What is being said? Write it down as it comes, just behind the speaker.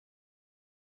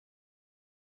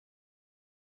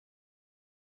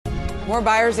More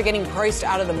buyers are getting priced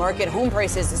out of the market. Home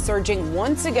prices surging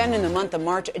once again in the month of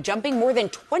March, jumping more than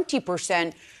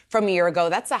 20% from a year ago.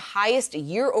 That's the highest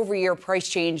year-over-year price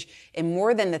change in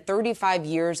more than the 35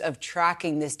 years of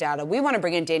tracking this data. We want to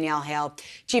bring in Danielle Hale,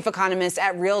 chief economist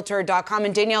at Realtor.com.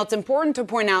 And Danielle, it's important to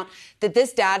point out that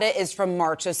this data is from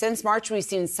March. So since March, we've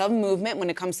seen some movement when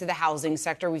it comes to the housing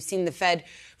sector. We've seen the Fed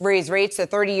raise rates. The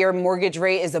 30-year mortgage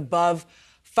rate is above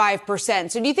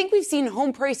 5%. So do you think we've seen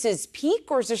home prices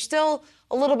peak, or is there still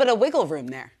a little bit of wiggle room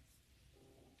there?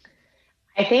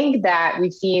 I think that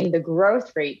we've seen the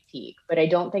growth rate peak, but I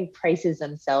don't think prices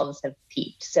themselves have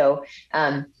peaked. So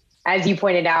as you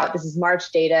pointed out, this is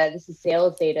March data, this is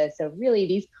sales data. So really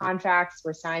these contracts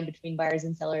were signed between buyers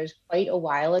and sellers quite a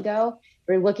while ago.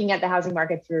 We're looking at the housing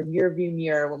market through a rearview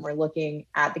mirror when we're looking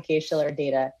at the Case-Shiller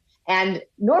data. And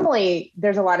normally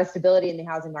there's a lot of stability in the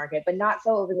housing market, but not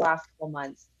so over the last couple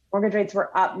months. Mortgage rates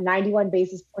were up 91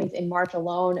 basis points in March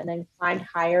alone and then climbed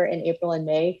higher in April and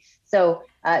May. So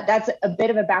that's a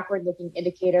bit of a backward-looking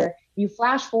indicator. You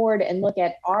flash forward and look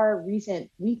at our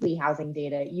recent weekly housing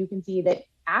data, you can see that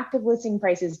active listing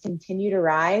prices continue to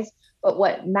rise. But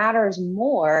what matters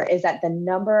more is that the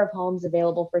number of homes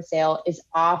available for sale is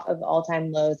off of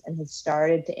all-time lows and has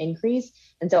started to increase.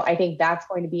 And so I think that's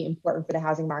going to be important for the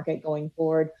housing market going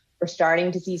forward. We're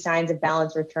starting to see signs of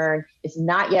balance return. It's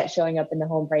not yet showing up in the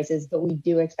home prices, but we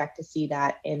do expect to see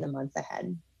that in the months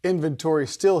ahead. Inventory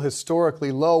still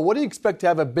historically low. What do you expect to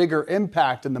have a bigger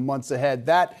impact in the months ahead?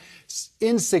 That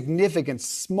insignificant,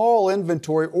 small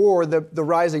inventory or the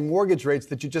rising mortgage rates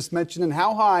that you just mentioned? And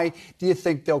how high do you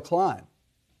think they'll climb?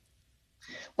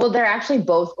 Well, they're actually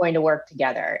both going to work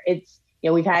together.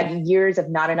 We've had years of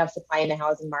not enough supply in the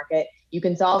housing market. You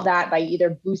can solve that by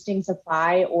either boosting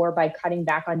supply or by cutting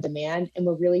back on demand. And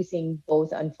we're really seeing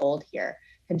both unfold here.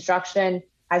 Construction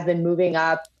has been moving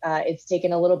up. It's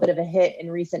taken a little bit of a hit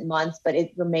in recent months, but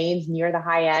it remains near the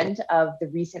high end of the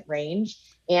recent range.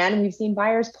 And we've seen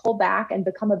buyers pull back and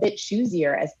become a bit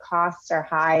choosier as costs are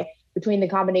high. Between the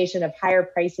combination of higher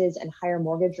prices and higher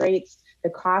mortgage rates, the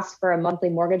cost for a monthly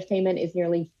mortgage payment is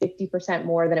nearly 50%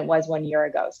 more than it was 1 year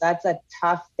ago. So that's a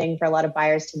tough thing for a lot of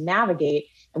buyers to navigate.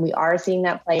 And we are seeing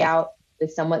that play out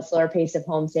with somewhat slower pace of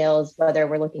home sales, whether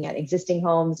we're looking at existing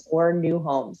homes or new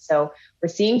homes. So we're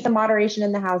seeing some moderation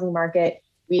in the housing market.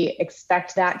 We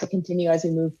expect that to continue as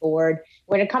we move forward.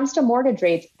 When it comes to mortgage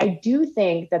rates, I do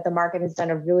think that the market has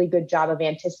done a really good job of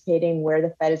anticipating where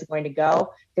the Fed is going to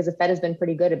go, because the Fed has been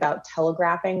pretty good about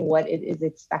telegraphing what it is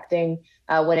expecting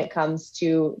when it comes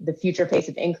to the future pace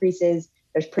of increases.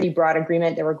 There's pretty broad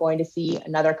agreement that we're going to see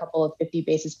another couple of 50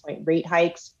 basis point rate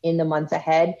hikes in the months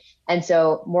ahead. And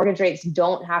so mortgage rates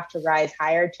don't have to rise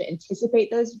higher to anticipate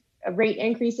those rate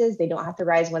increases. They don't have to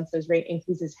rise once those rate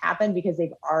increases happen, because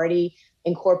they've already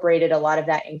incorporated a lot of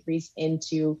that increase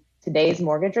into today's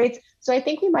mortgage rates. So I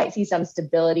think we might see some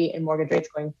stability in mortgage rates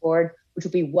going forward, which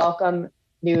will be welcome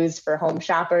news for home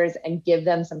shoppers and give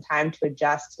them some time to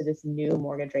adjust to this new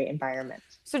mortgage rate environment.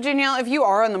 So Danielle, if you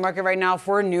are on the market right now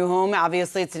for a new home,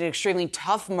 obviously it's an extremely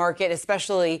tough market,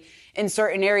 especially in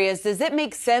certain areas. Does it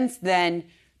make sense then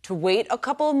to wait a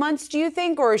couple of months, do you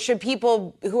think? Or should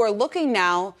people who are looking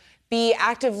now be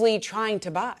actively trying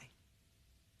to buy?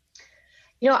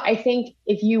 I think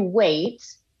if you wait,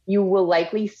 you will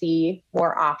likely see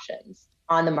more options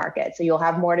on the market. So you'll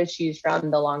have more to choose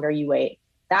from the longer you wait.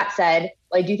 That said,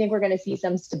 I do think we're going to see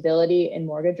some stability in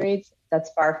mortgage rates.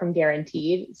 That's far from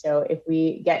guaranteed. So if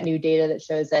we get new data that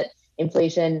shows that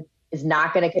inflation is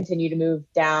not going to continue to move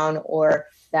down, or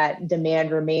that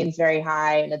demand remains very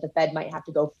high and that the Fed might have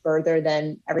to go further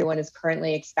than everyone is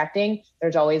currently expecting,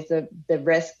 there's always the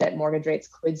risk that mortgage rates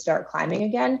could start climbing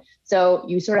again. So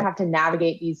you sort of have to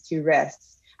navigate these two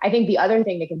risks. I think the other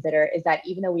thing to consider is that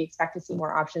even though we expect to see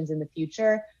more options in the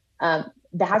future,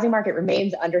 the housing market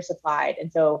remains undersupplied.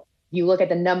 And so you look at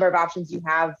the number of options you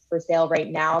have for sale right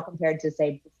now compared to,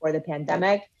 say, before the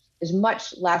pandemic, there's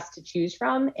much less to choose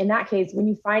from. In that case, when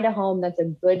you find a home that's a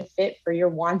good fit for your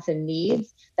wants and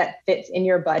needs, that fits in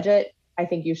your budget, I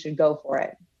think you should go for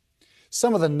it.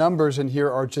 Some of the numbers in here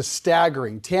are just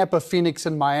staggering. Tampa, Phoenix,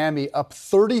 and Miami up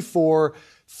 34,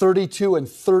 32, and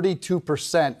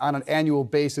 32% on an annual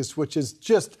basis, which is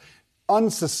just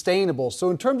unsustainable. So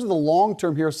in terms of the long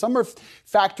term here, some are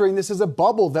factoring this as a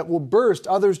bubble that will burst.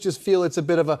 Others just feel it's a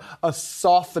bit of a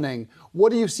softening.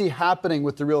 What do you see happening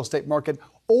with the real estate market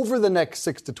over the next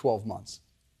 6 to 12 months?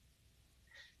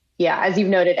 Yeah, as you've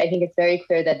noted, I think it's very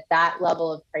clear that that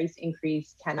level of price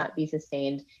increase cannot be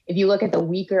sustained. If you look at the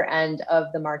weaker end of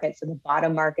the market, so the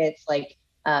bottom markets like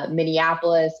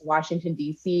Minneapolis, Washington,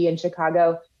 D.C., and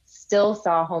Chicago, still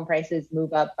saw home prices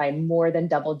move up by more than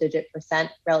double-digit percent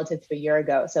relative to a year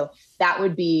ago. So that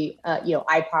would be,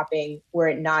 eye-popping were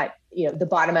it not, the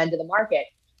bottom end of the market.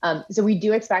 So we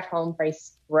do expect home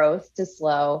price growth to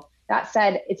slow. That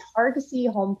said, it's hard to see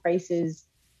home prices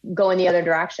go in the other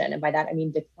direction. And by that, I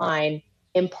mean decline,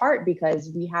 in part because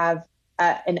we have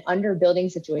an underbuilding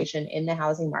situation in the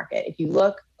housing market. If you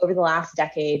look over the last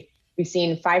decade, we've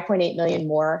seen 5.8 million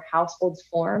more households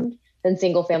formed than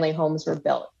single family homes were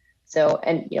built. So,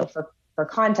 and for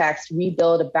context, we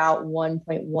build about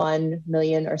 1.1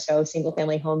 million or so single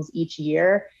family homes each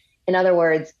year. In other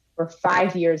words, we're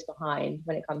 5 years behind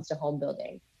when it comes to home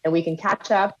building. And we can catch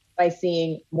up by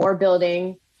seeing more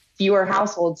building, fewer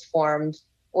households formed,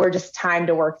 or just time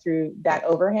to work through that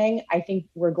overhang. I think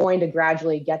we're going to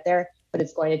gradually get there, but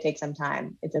it's going to take some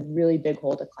time. It's a really big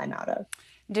hole to climb out of.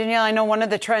 Danielle, I know one of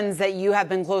the trends that you have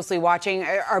been closely watching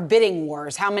are bidding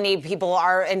wars. How many people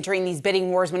are entering these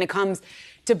bidding wars when it comes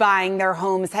to buying their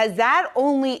homes? Has that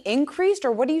only increased,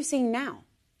 or what are you seeing now?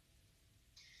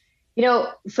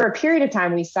 For a period of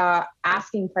time, we saw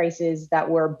asking prices that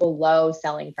were below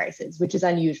selling prices, which is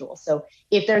unusual. So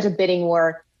if there's a bidding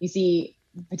war, you see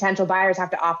potential buyers have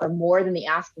to offer more than the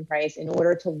asking price in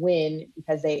order to win,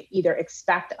 because they either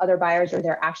expect other buyers or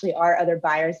there actually are other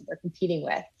buyers that they're competing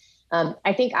with.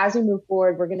 I think as we move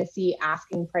forward, we're going to see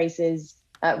asking prices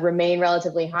remain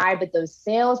relatively high, but those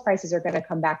sales prices are going to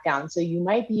come back down. So you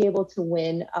might be able to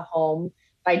win a home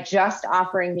by just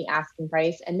offering the asking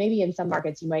price. And maybe in some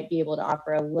markets, you might be able to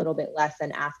offer a little bit less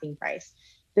than asking price.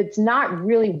 That's not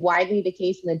really widely the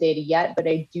case in the data yet, but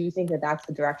I do think that that's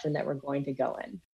the direction that we're going to go in.